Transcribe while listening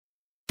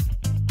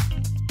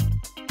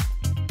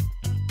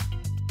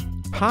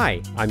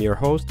Hi, I'm your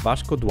host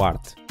Vasco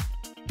Duarte.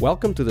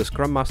 Welcome to the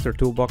Scrum Master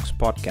Toolbox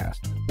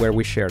podcast, where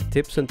we share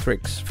tips and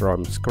tricks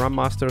from Scrum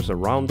Masters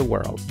around the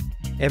world.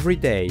 Every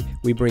day,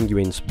 we bring you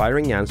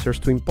inspiring answers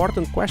to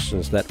important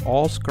questions that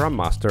all Scrum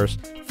Masters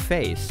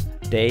face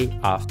day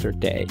after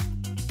day.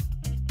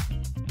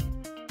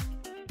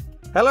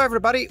 Hello,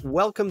 everybody.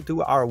 Welcome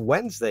to our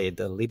Wednesday,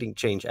 the Leading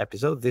Change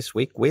episode this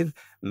week with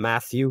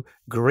Matthew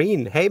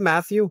Green. Hey,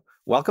 Matthew.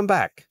 Welcome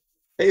back.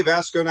 Hey,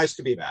 Vasco. Nice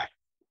to be back.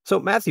 So,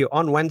 Matthew,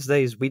 on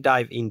Wednesdays, we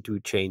dive into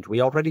change.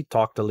 We already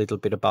talked a little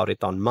bit about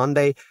it on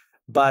Monday,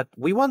 but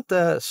we want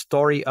the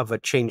story of a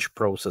change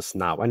process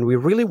now. And we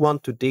really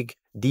want to dig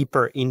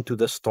deeper into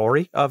the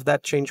story of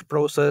that change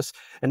process.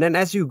 And then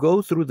as you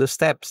go through the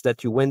steps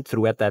that you went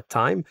through at that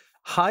time,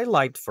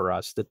 highlight for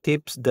us the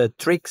tips, the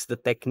tricks, the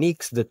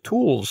techniques, the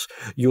tools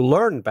you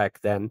learned back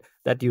then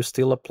that you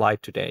still apply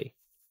today.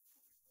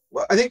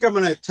 Well, I think I'm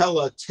going to tell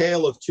a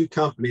tale of two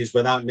companies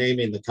without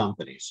naming the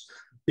companies,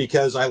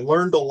 because I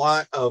learned a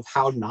lot of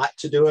how not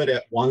to do it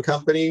at one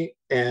company,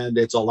 and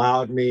it's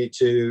allowed me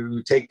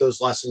to take those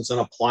lessons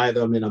and apply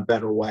them in a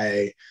better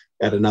way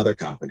at another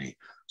company.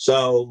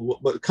 So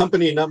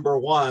company number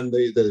one,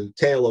 the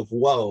tale of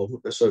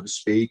woe, so to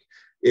speak,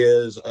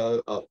 is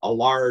a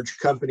large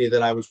company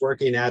that I was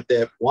working at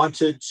that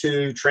wanted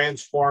to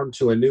transform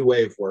to a new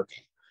way of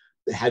working.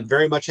 They had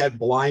very much had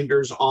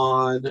blinders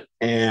on,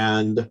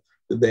 and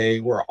they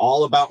were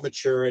all about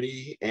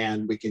maturity,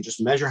 and we can just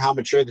measure how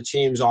mature the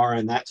teams are,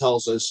 and that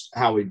tells us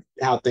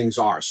how things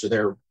are. So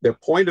their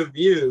point of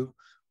view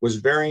was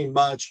very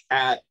much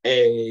at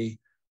a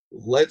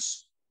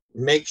let's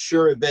make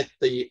sure that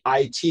the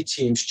IT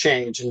teams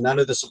change, and none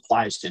of this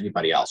applies to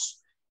anybody else.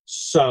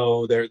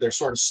 So they're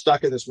sort of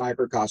stuck in this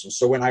microcosm.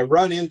 So when I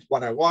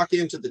walk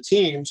into the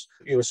teams,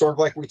 sort of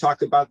like we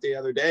talked about the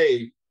other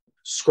day,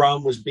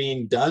 Scrum was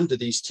being done to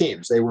these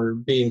teams. They were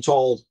being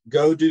told,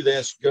 go do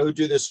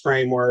this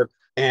framework.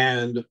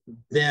 And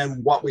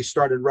then what we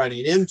started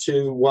running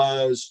into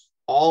was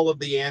all of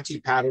the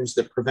anti-patterns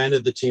that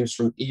prevented the teams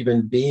from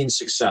even being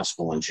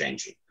successful in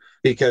changing,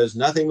 because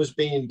nothing was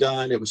being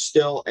done. It was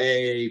still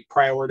a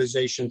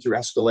prioritization through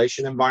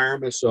escalation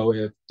environment. So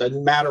it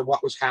doesn't matter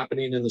what was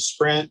happening in the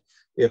sprint.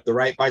 If the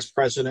right vice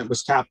president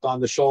was tapped on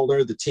the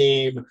shoulder, the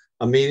team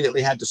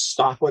immediately had to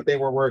stop what they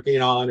were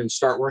working on and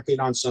start working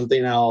on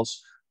something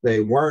else. They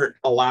weren't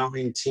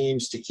allowing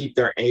teams to keep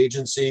their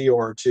agency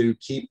or to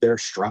keep their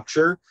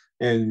structure.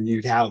 And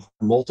you'd have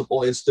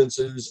multiple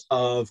instances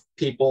of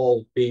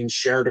people being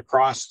shared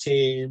across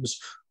teams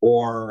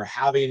or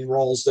having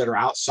roles that are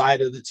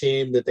outside of the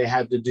team that they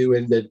had to do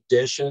in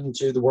addition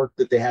to the work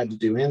that they had to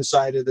do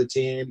inside of the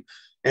team.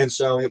 And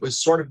so it was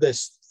sort of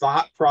this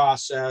thought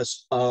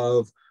process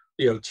of,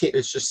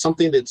 it's just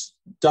something that's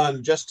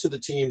done just to the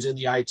teams in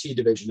the IT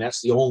division.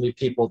 That's the only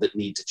people that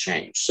need to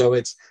change. So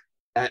it's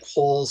that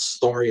whole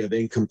story of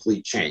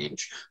incomplete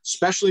change,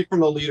 especially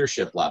from a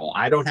leadership level.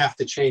 I don't have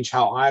to change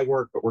how I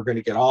work, but we're going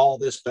to get all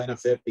this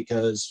benefit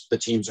because the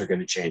teams are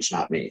going to change,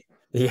 not me.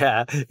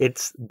 Yeah,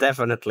 it's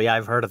definitely,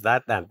 I've heard of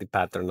that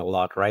anti-pattern a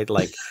lot, right?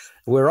 Like,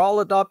 we're all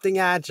adopting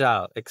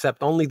Agile,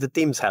 except only the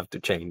teams have to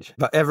change,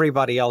 but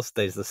everybody else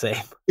stays the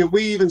same. Yeah,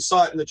 we even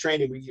saw it in the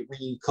training.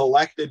 We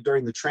collected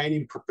during the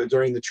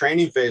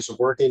training phase of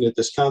working at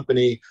this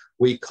company,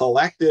 we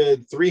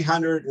collected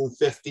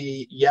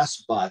 350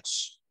 yes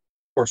buts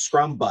or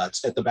Scrum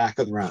buts at the back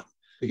of the room.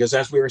 Because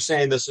as we were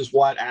saying, this is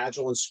what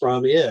Agile and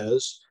Scrum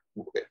is.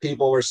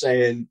 People were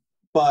saying,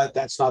 but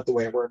that's not the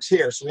way it works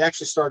here. So we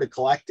actually started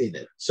collecting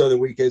it so that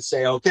we could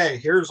say, okay,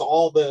 here's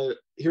all the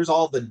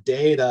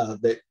data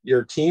that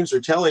your teams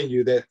are telling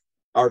you that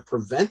are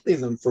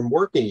preventing them from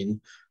working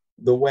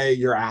the way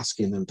you're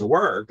asking them to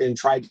work, and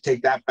try to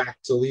take that back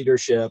to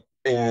leadership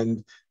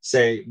and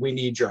say, we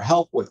need your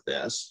help with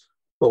this.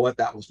 But what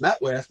that was met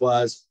with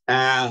was,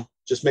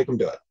 just make them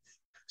do it.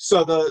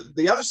 So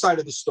the other side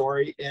of the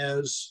story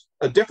is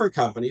a different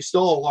company,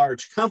 still a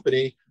large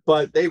company,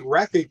 but they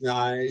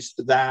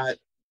recognized that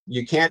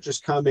you can't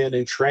just come in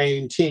and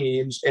train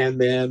teams and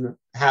then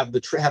have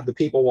the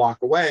people walk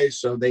away.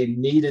 So they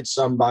needed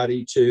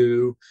somebody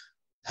to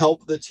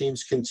help the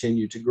teams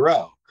continue to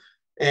grow.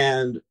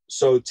 And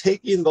so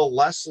taking the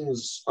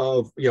lessons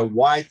of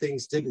why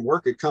things didn't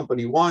work at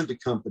company one to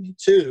company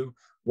two,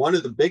 one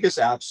of the biggest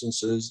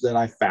absences that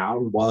I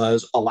found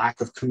was a lack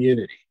of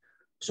community.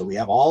 So we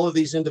have all of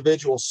these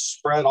individuals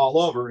spread all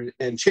over,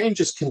 and change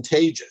is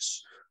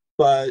contagious.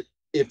 But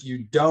if you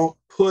don't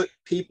put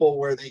people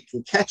where they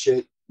can catch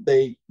it,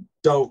 they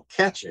don't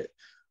catch it.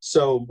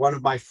 So one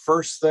of my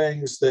first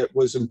things that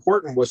was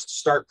important was to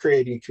start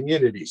creating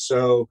community.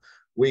 So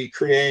we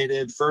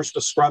created first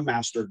a Scrum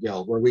Master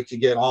Guild where we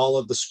could get all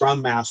of the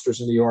Scrum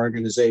Masters in the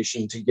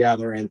organization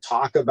together and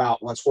talk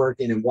about what's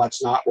working and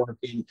what's not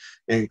working,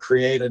 and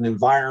create an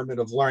environment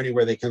of learning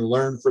where they can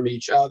learn from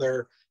each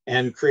other,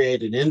 and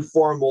create an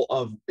informal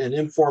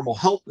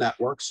help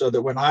network so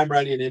that when I'm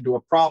running into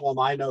a problem,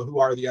 I know who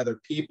are the other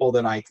people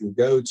that I can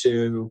go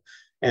to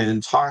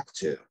and talk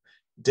to.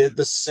 Did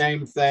the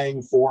same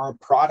thing for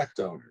product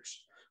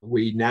owners.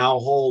 We now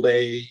hold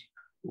a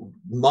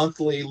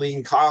monthly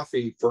lean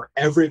coffee for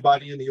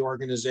everybody in the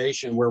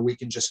organization where we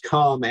can just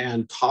come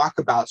and talk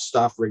about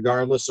stuff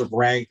regardless of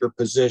rank or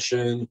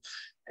position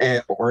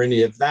or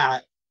any of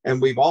that.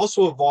 And we've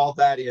also evolved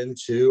that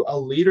into a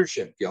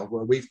leadership guild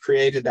where we've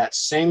created that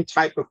same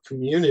type of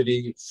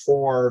community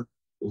for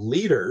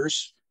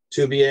leaders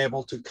to be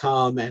able to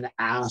come and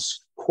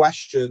ask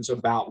questions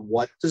about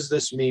what does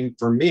this mean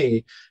for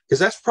me? Because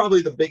that's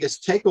probably the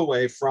biggest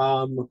takeaway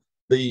from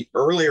the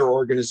earlier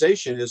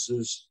organization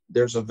is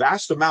there's a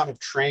vast amount of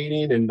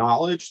training and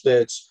knowledge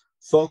that's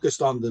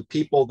focused on the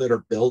people that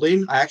are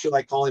building. I actually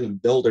like calling them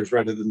builders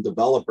rather than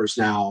developers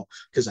now,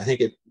 because I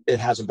think it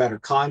has a better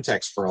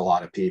context for a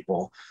lot of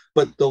people.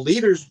 But the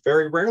leaders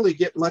very rarely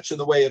get much in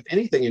the way of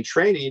anything in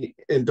training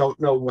and don't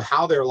know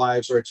how their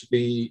lives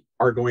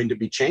are going to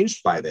be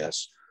changed by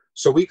this.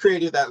 So we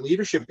created that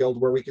leadership guild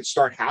where we could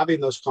start having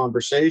those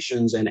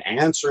conversations and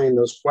answering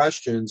those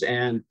questions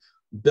and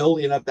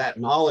building up that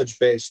knowledge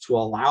base to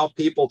allow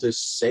people to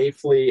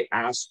safely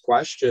ask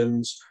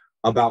questions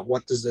about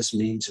what does this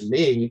mean to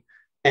me.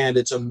 And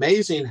it's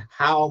amazing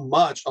how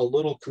much a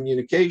little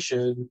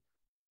communication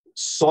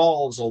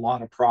solves a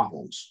lot of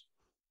problems.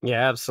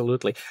 Yeah,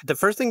 absolutely. The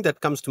first thing that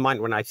comes to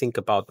mind when I think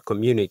about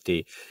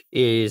community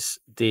is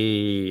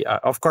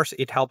of course,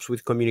 it helps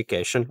with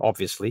communication.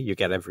 Obviously, you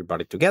get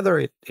everybody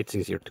together, it's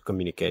easier to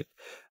communicate.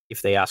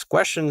 If they ask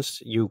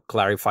questions, you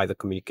clarify the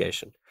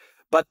communication.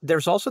 But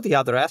there's also the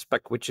other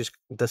aspect, which is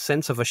the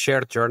sense of a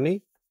shared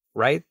journey,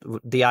 right?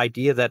 The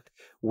idea that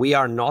we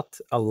are not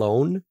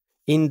alone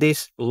in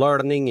this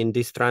learning, in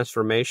this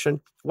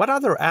transformation. What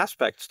other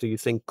aspects do you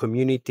think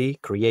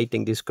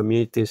creating these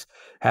communities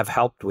have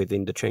helped with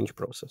in the change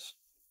process?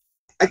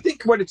 I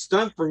think what it's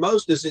done for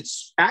most is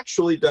it's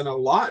actually done a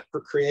lot for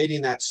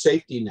creating that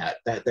safety net,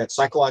 that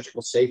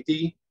psychological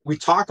safety. We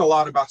talk a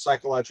lot about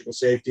psychological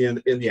safety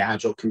in the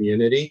Agile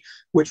community,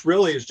 which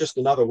really is just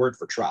another word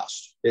for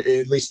trust,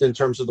 at least in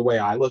terms of the way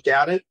I look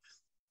at it.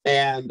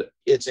 And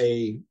it's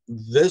a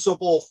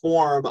visible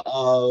form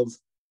of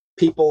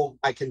people.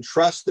 I can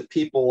trust that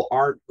people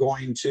aren't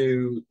going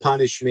to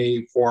punish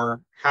me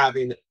for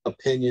having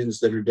opinions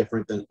that are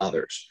different than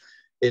others.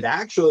 It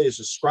actually is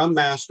a scrum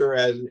master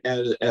as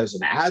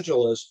an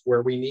agilist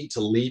where we need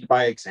to lead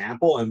by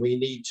example and we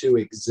need to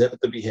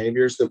exhibit the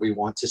behaviors that we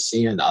want to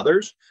see in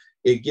others.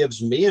 It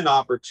gives me an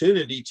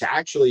opportunity to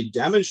actually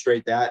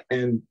demonstrate that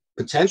and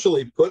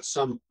potentially put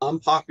some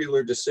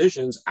unpopular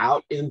decisions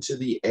out into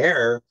the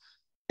air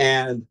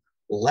and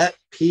let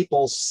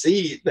people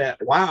see that,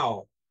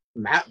 wow,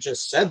 Matt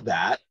just said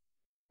that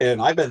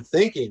and I've been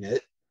thinking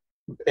it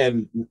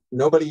and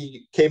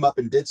nobody came up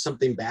and did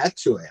something bad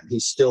to him.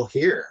 He's still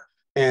here.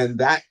 And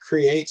that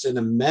creates an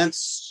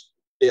immense,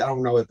 I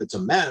don't know if it's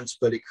immense,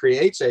 but it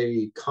creates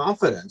a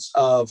confidence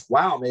of,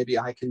 wow, maybe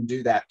I can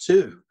do that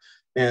too.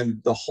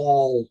 And the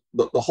whole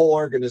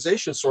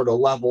organization sort of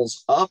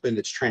levels up in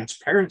its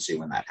transparency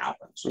when that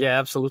happens. Yeah,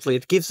 absolutely.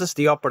 It gives us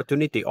the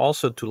opportunity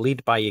also to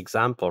lead by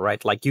example,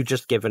 right? Like you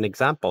just gave an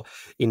example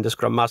in the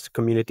Scrum Master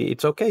community.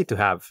 It's okay to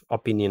have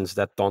opinions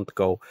that don't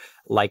go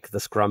like the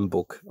Scrum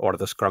book or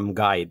the Scrum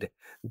guide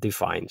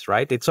defines,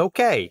 right? It's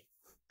okay.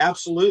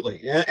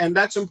 Absolutely. And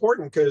that's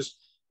important because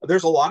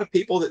there's a lot of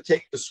people that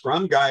take the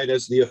Scrum guide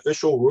as the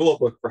official rule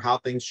book for how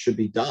things should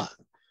be done.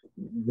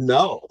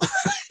 No,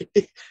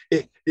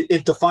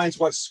 it defines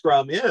what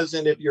Scrum is.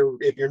 And if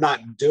you're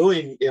not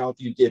doing,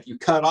 if you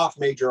cut off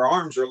major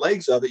arms or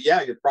legs of it,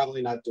 yeah, you're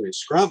probably not doing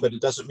Scrum, but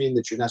it doesn't mean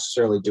that you're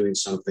necessarily doing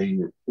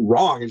something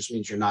wrong. It just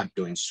means you're not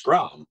doing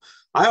Scrum.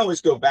 I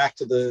always go back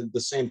to the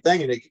same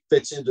thing, and it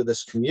fits into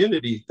this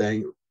community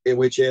thing,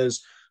 which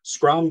is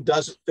Scrum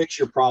doesn't fix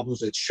your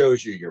problems. It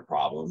shows you your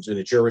problems, and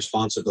it's your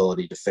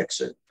responsibility to fix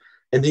it.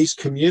 And these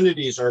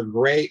communities are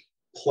great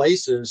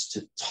places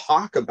to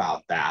talk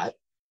about that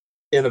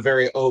in a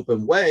very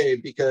open way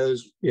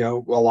because, a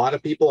lot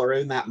of people are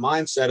in that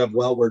mindset of,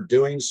 well, we're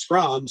doing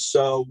Scrum,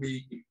 so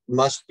we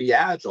must be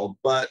Agile.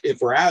 But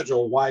if we're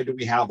Agile, why do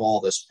we have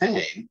all this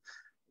pain?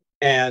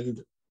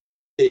 And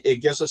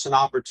it gives us an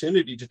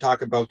opportunity to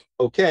talk about,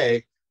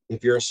 okay,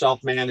 if you're a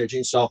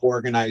self-managing,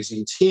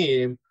 self-organizing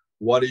team,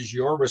 what is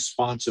your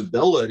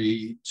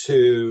responsibility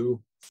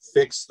to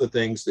fix the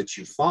things that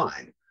you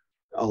find?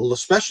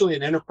 Especially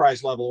in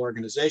enterprise level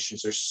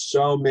organizations, there's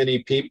so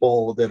many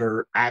people that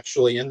are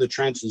actually in the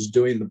trenches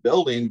doing the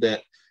building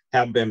that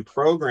have been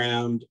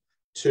programmed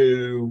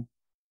to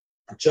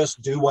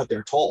just do what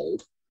they're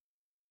told.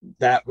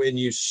 That when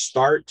you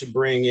start to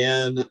bring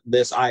in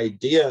this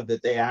idea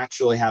that they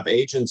actually have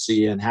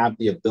agency and have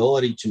the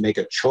ability to make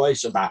a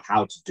choice about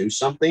how to do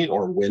something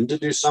or when to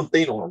do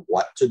something or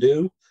what to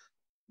do,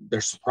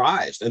 they're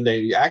surprised and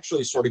they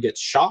actually sort of get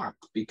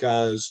shocked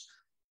because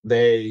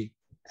they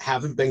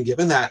haven't been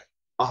given that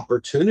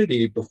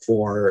opportunity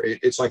before.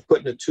 It's like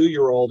putting a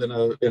 2-year-old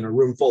in a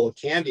room full of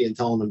candy and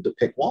telling them to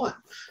pick one.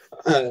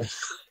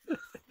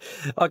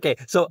 Okay,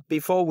 so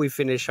before we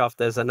finish off,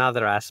 there's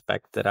another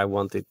aspect that I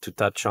wanted to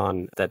touch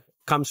on that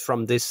comes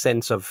from this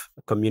sense of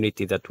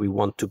community that we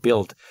want to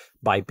build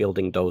by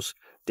building those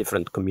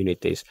different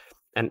communities.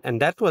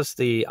 And that was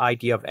the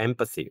idea of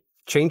empathy.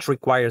 change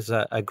requires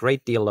a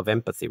great deal of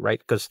empathy, right?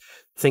 Because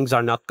things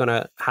are not going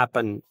to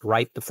happen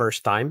right the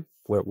first time.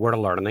 We're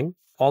learning.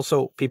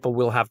 Also, people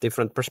will have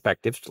different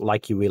perspectives,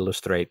 like you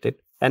illustrated.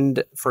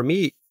 And for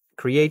me,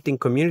 creating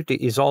community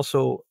is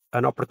also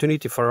an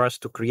opportunity for us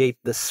to create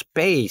the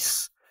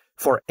space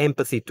for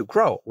empathy to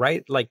grow,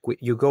 right? Like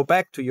you go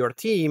back to your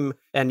team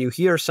and you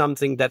hear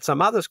something that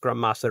some other Scrum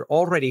Master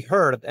already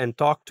heard and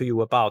talked to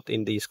you about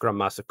in the Scrum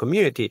Master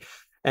community.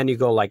 And you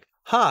go like,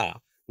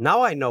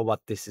 now I know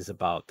what this is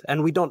about.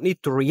 And we don't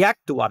need to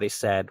react to what is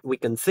said. We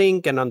can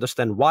think and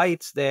understand why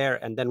it's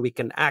there, and then we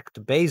can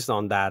act based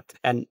on that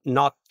and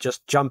not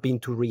just jump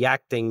into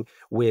reacting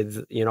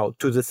with,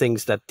 to the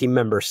things that team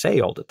members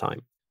say all the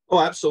time. Oh,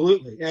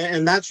 absolutely.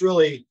 And that's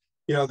really,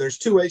 there's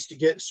two ways to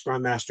get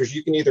Scrum Masters.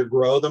 You can either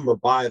grow them or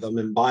buy them,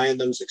 and buying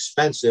them is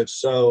expensive.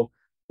 So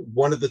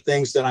one of the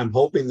things that I'm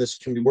hoping this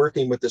can be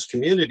working with this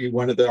community,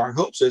 our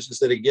hopes is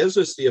that it gives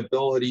us the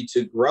ability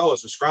to grow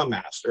as a Scrum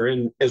Master.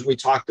 And as we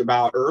talked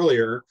about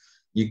earlier,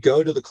 you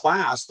go to the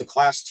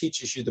class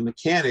teaches you the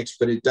mechanics,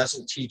 but it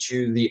doesn't teach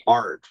you the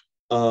art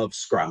of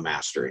Scrum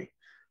Mastery.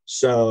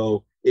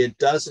 So it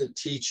doesn't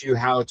teach you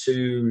how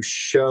to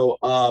show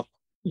up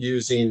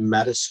using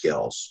meta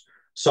skills.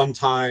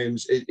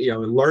 Sometimes,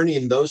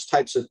 learning those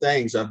types of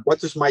things of what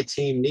does my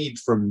team need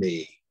from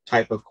me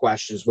type of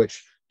questions,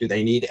 which do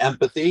they need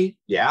empathy?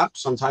 Yeah,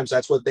 sometimes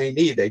that's what they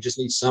need. They just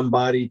need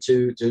somebody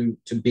to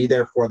be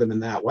there for them in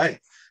that way.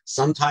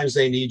 Sometimes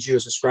they need you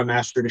as a Scrum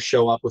Master to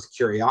show up with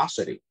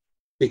curiosity,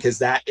 because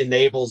that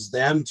enables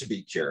them to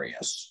be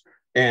curious.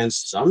 And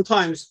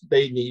sometimes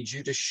they need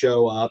you to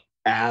show up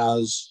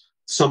as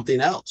something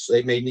else.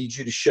 They may need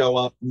you to show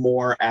up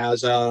more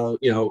as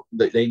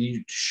they need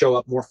to show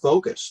up more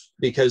focused,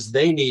 because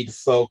they need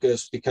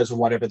focus because of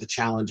whatever the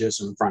challenge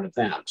is in front of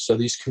them. So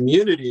these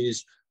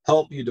communities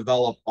help you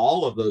develop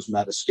all of those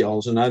meta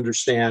skills and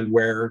understand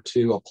where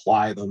to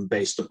apply them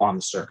based upon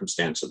the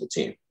circumstance of the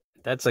team.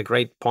 That's a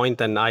great point,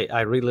 and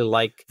I really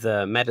like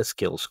the meta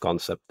skills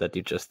concept that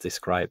you just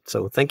described.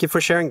 So thank you for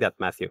sharing that,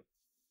 Matthew.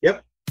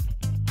 Yep.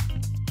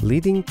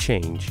 Leading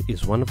change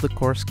is one of the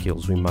core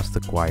skills we must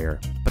acquire,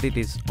 but it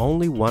is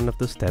only one of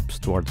the steps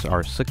towards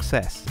our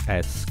success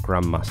as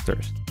Scrum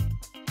Masters.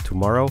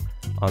 Tomorrow,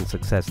 on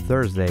Success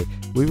Thursday,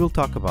 we will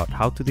talk about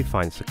how to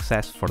define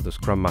success for the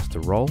Scrum Master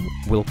role.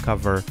 We'll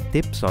cover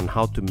tips on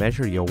how to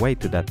measure your way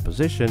to that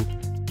position,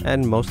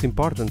 and most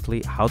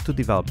importantly, how to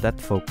develop that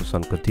focus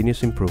on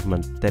continuous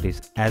improvement that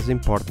is as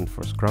important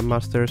for Scrum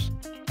Masters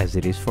as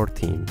it is for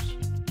teams.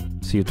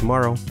 See you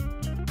tomorrow.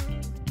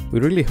 We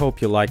really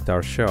hope you liked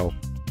our show.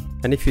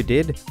 And if you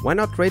did, why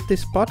not rate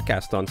this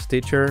podcast on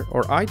Stitcher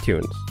or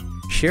iTunes?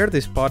 Share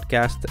this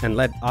podcast and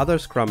let other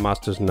Scrum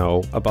Masters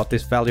know about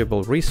this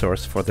valuable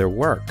resource for their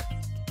work.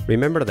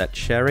 Remember that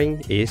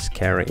sharing is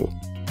caring.